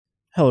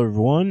Hello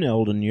everyone,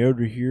 Eldon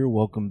Yoder here.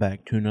 Welcome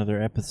back to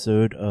another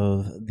episode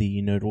of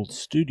the Nodal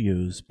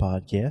Studios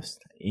podcast.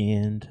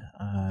 And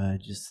I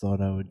just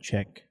thought I would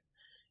check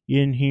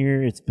in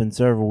here. It's been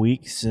several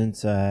weeks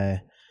since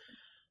I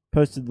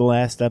posted the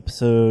last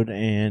episode,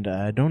 and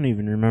I don't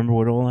even remember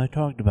what all I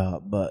talked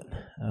about. But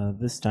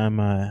this time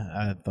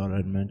I thought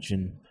I'd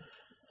mention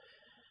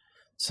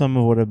some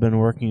of what I've been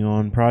working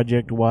on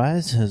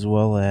project-wise, as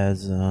well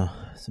as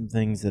some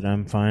things that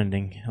I'm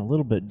finding a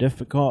little bit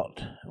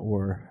difficult,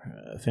 or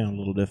found a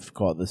little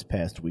difficult this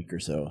past week or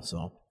so.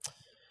 So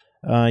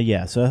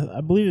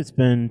I believe it's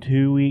been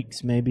 2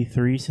 weeks, maybe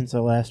 3, since I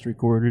last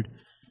recorded,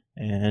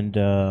 and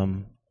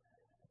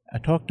I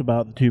talked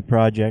about the two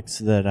projects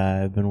that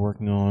I've been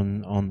working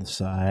on the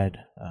side.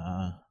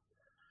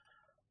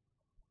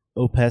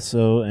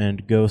 Opeso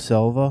and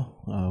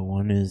GoSelva.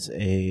 One is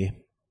a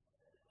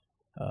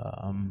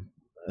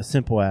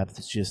simple app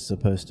that's just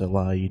supposed to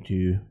allow you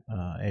to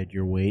add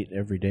your weight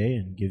every day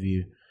and give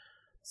you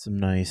some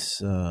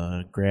nice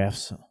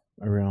graphs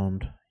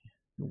around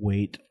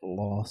weight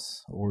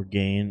loss or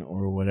gain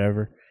or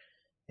whatever.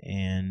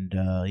 And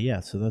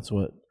so that's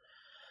what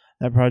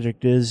that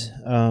project is.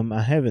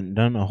 I haven't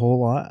done a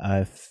whole lot.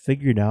 I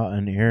figured out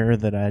an error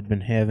that I'd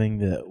been having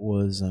that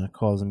was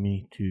causing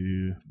me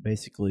to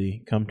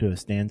basically come to a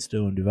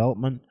standstill in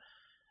development.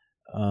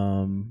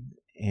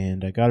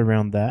 And I got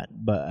around that,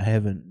 but I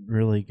haven't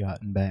really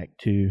gotten back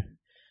to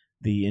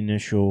the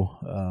initial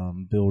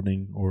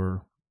building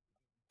or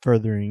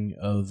furthering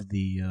of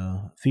the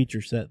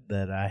feature set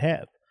that I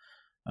have.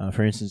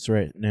 For instance,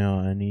 right now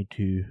I need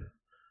to,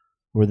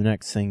 or the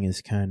next thing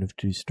is kind of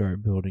to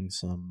start building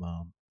some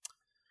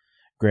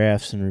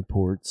graphs and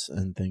reports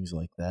and things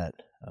like that.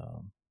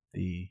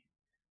 The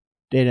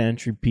data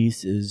entry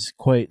piece is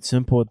quite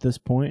simple at this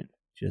point,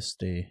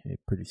 just a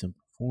pretty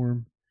simple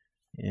form,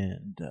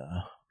 and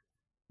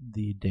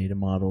the data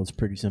model is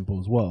pretty simple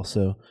as well.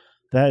 So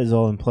that is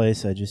all in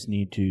place. I just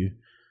need to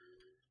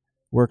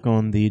work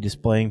on the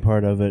displaying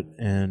part of it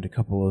and a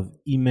couple of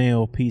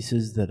email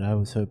pieces that I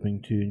was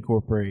hoping to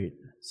incorporate.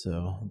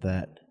 So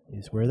that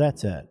is where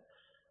that's at.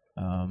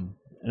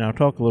 And I'll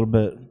talk a little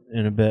bit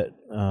in a bit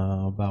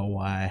about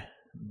why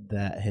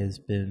that has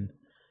been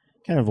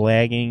kind of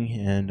lagging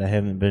and I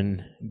haven't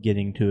been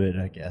getting to it,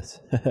 I guess.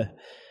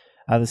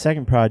 The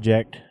second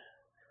project,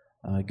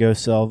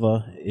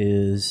 GoSelva,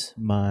 is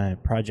my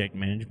project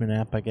management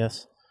app, I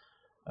guess.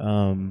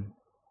 And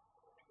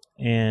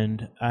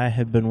I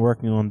have been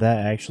working on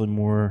that actually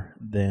more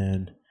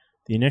than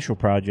the initial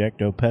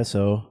project,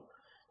 Opeso,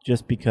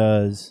 just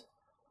because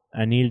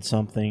I needed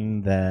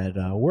something that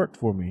worked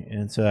for me,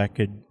 and so I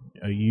could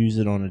use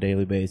it on a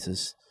daily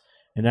basis.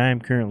 And I am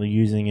currently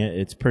using it.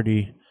 It's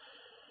pretty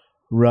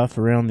rough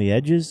around the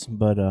edges,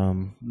 but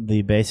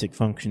the basic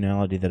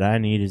functionality that I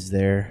need is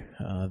there.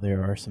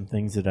 There are some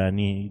things that I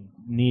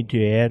need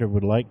to add or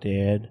would like to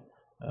add,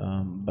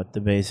 but the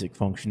basic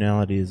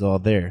functionality is all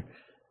there.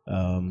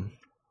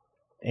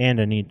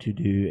 And I need to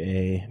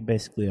do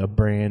basically a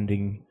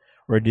branding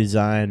or a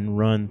design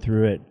run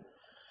through it.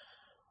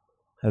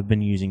 I've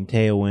been using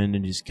Tailwind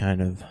and just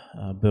kind of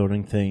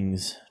building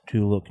things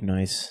to look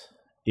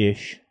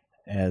nice-ish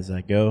as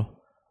I go.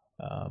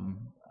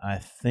 I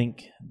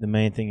think the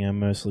main thing I'm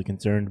mostly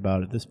concerned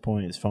about at this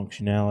point is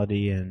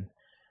functionality and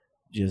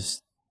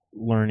just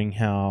learning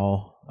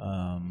how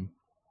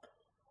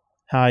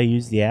I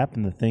use the app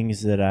and the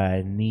things that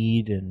I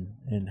need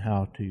and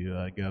how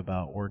to go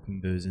about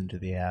working those into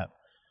the app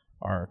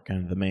are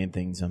kind of the main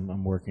things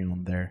I'm working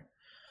on there.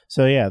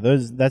 So yeah,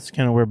 that's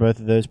kind of where both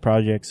of those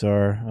projects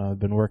are. I've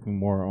been working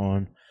more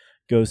on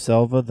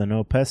GoSelva than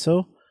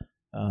Opeso,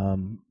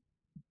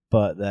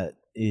 but that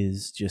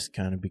is just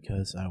kind of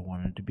because I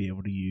wanted to be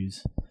able to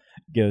use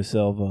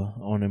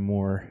GoSelva on a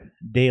more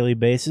daily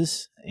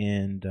basis,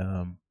 and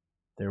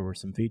there were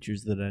some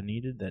features that I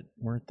needed that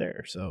weren't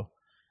there. So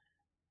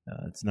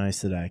it's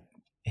nice that I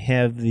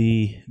have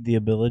the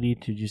ability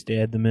to just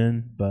add them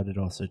in, but it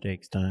also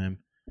takes time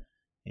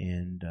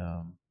and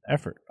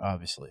effort,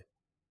 obviously.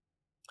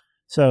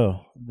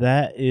 So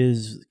that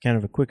is kind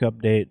of a quick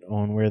update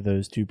on where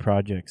those two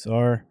projects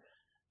are.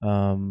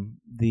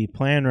 The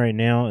plan right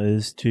now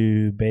is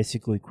to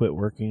basically quit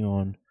working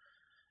on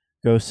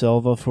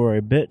GoSelva for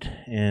a bit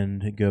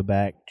and go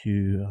back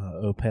to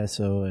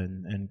Opeso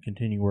and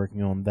continue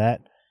working on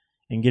that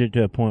and get it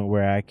to a point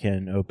where I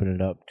can open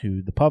it up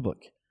to the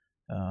public.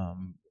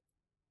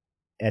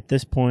 At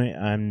this point,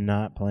 I'm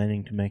not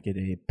planning to make it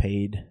a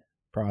paid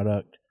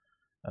product.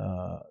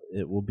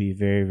 It will be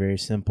very, very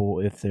simple.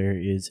 If there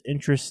is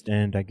interest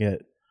and I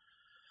get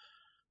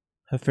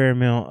a fair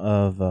amount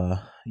of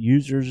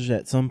users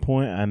at some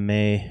point,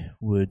 I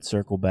would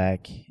circle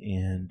back,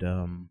 and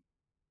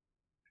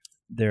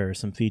there are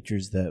some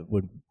features that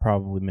would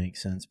probably make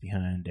sense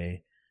behind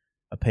a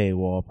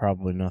paywall.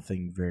 Probably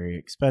nothing very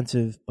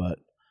expensive, but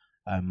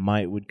I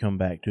would come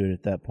back to it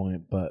at that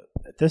point. But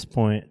at this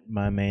point,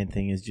 my main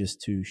thing is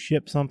just to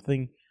ship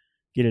something,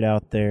 get it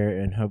out there,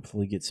 and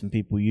hopefully get some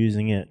people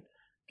using it,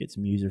 get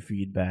some user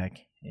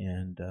feedback,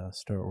 and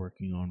start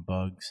working on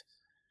bugs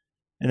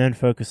and then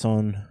focus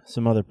on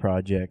some other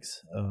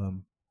projects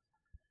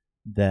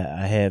that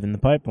I have in the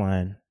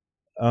pipeline.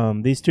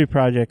 These two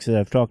projects that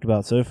I've talked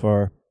about so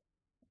far,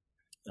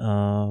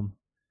 the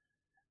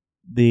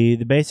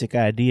basic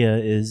idea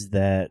is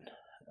that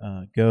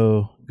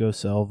Go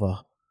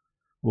Selva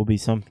will be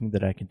something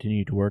that I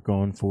continue to work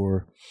on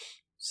for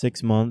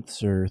 6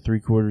 months or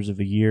 3/4 of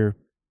a year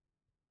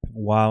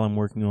while I'm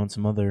working on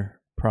some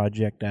other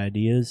project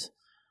ideas.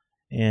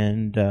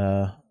 And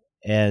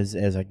as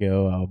I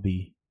go, I'll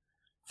be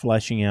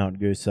fleshing out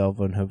Go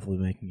Selva and hopefully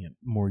making it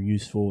more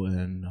useful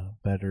and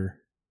better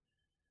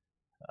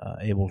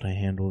able to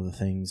handle the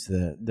things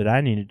that I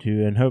needed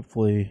to, and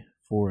hopefully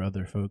for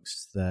other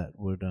folks that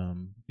would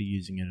be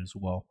using it as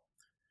well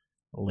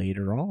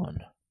later on.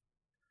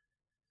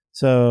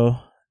 So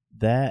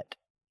that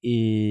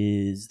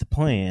is the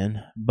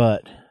plan,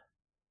 but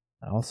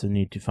I also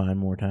need to find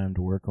more time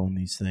to work on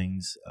these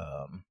things.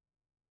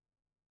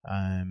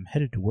 I'm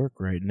headed to work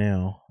right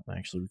now. I'm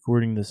actually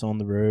recording this on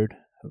the road.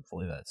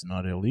 Hopefully that's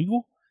not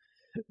illegal.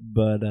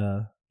 But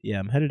yeah,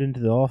 I'm headed into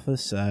the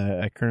office.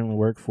 I currently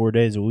work 4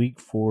 days a week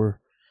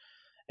for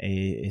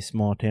a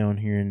small town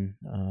here in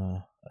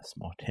a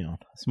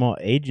small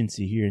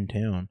agency here in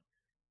town,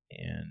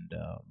 and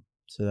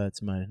so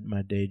that's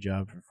my day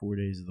job for 4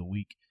 days of the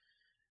week.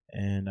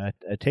 And I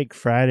take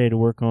Friday to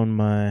work on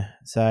my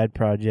side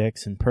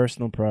projects and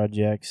personal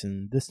projects,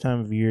 and this time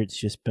of year it's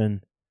just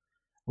been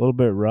a little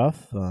bit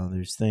rough.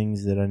 There's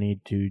things that I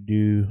need to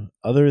do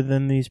other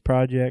than these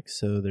projects,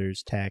 so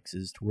there's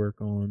taxes to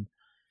work on.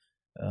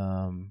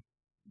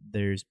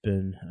 There's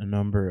been a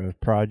number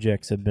of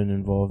projects I've been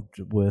involved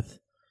with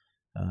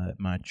at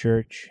my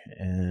church,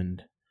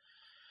 and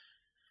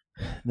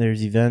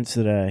there's events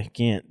that I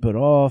can't put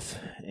off,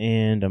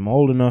 and I'm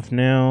old enough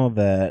now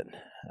that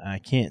I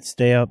can't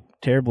stay up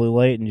terribly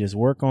late and just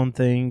work on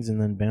things and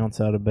then bounce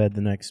out of bed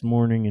the next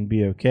morning and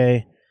be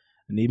okay.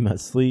 I need my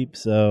sleep,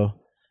 so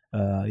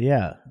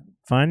yeah,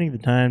 finding the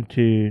time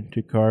to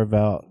carve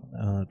out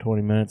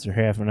 20 minutes or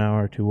half an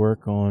hour to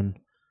work on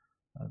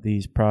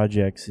these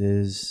projects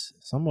is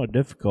somewhat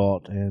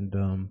difficult, and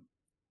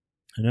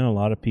I know a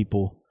lot of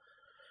people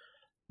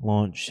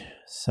launch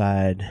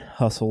side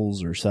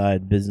hustles or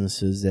side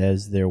businesses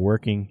as they're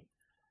working,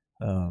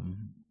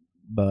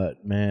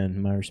 but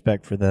man, my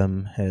respect for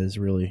them has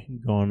really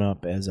gone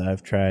up as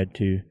I've tried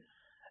to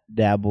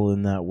dabble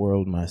in that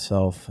world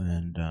myself,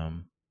 and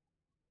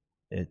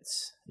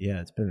it's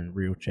been a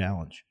real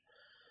challenge.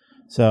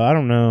 So I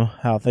don't know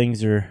how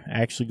things are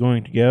actually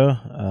going to go,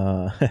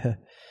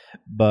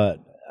 but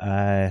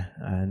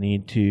I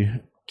need to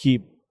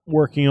keep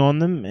working on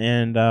them,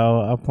 and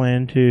I'll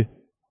plan to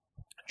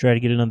try to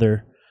get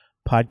another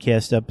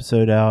podcast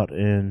episode out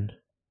in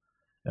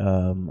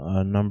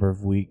a number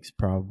of weeks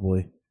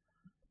probably,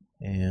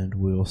 and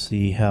we'll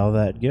see how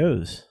that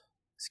goes.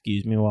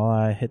 Excuse me while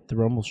I hit the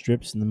rumble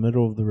strips in the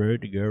middle of the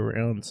road to go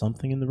around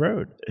something in the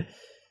road.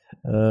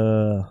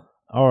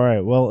 All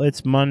right, well,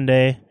 it's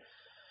Monday,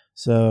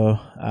 so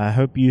I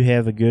hope you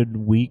have a good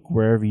week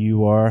wherever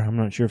you are. I'm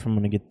not sure if I'm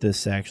going to get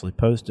this actually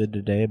posted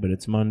today, but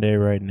it's Monday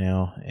right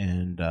now,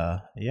 and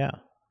yeah,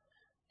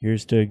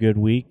 here's to a good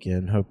week,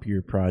 and hope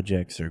your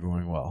projects are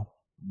going well.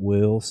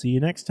 We'll see you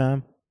next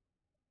time.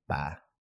 Bye.